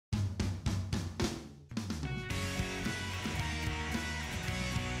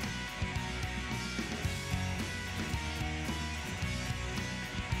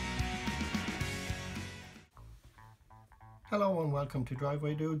Hello and welcome to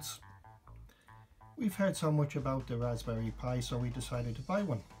Driveway Dudes. We've heard so much about the Raspberry Pi, so we decided to buy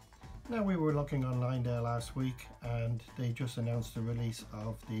one. Now, we were looking online there last week and they just announced the release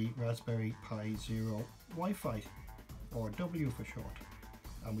of the Raspberry Pi Zero Wi-Fi, or W for short,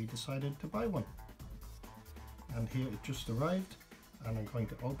 and we decided to buy one. And here it just arrived and I'm going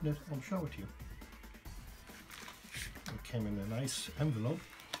to open it and show it to you. It came in a nice envelope.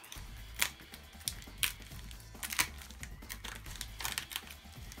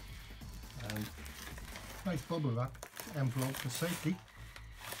 And nice bubble wrap envelope for safety,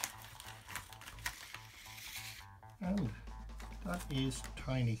 and that is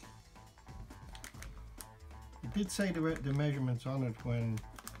tiny. It did say the measurements on it when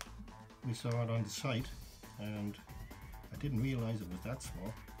we saw it on the site, and I didn't realize it was that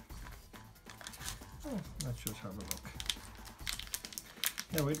small. Oh, let's just have a look.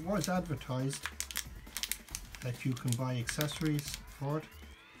 Now, it was advertised that you can buy accessories for it,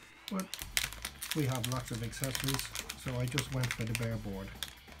 but we have lots of accessories, so I just went for the bare board.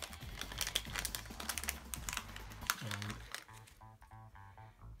 And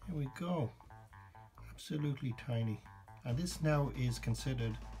here we go, absolutely tiny. And this now is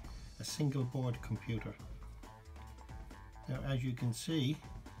considered a single board computer. Now, as you can see,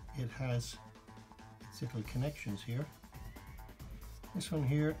 it has its little connections here. This one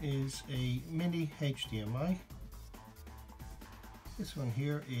here is a mini HDMI. This one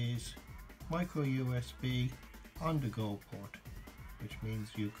here is micro USB on-the-go port, which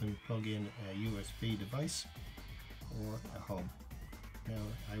means you can plug in a USB device or a hub. Now,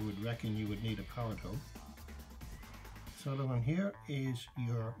 I would reckon you would need a powered hub. So the one here is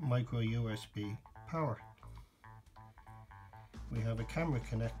your micro USB power. We have a camera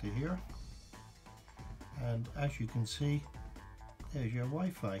connector here, and as you can see, there's your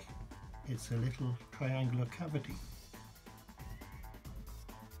Wi-Fi. It's a little triangular cavity.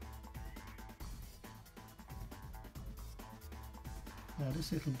 Now,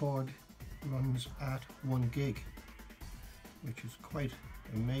 this little board runs at 1 gig, which is quite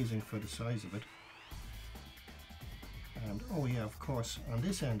amazing for the size of it. And oh yeah, of course, on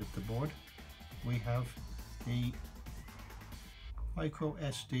this end of the board we have the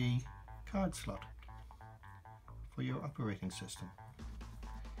MicroSD card slot for your operating system.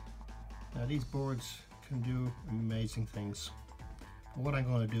 Now, these boards can do amazing things. But what I'm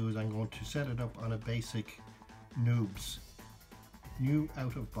going to do is I'm going to set it up on a basic Noobs new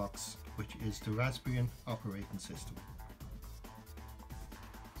out of box, which is the Raspbian operating system.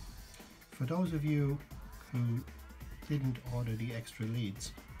 For those of you who didn't order the extra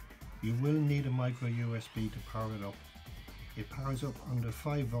leads, you will need a micro USB to power it up. It powers up under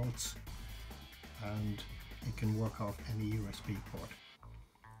 5 volts and it can work off any USB port.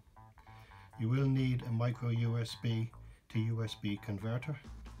 You will need a micro USB to USB converter,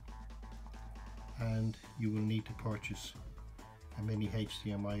 and you will need to purchase a mini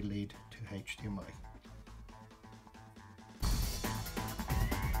HDMI lead to HDMI.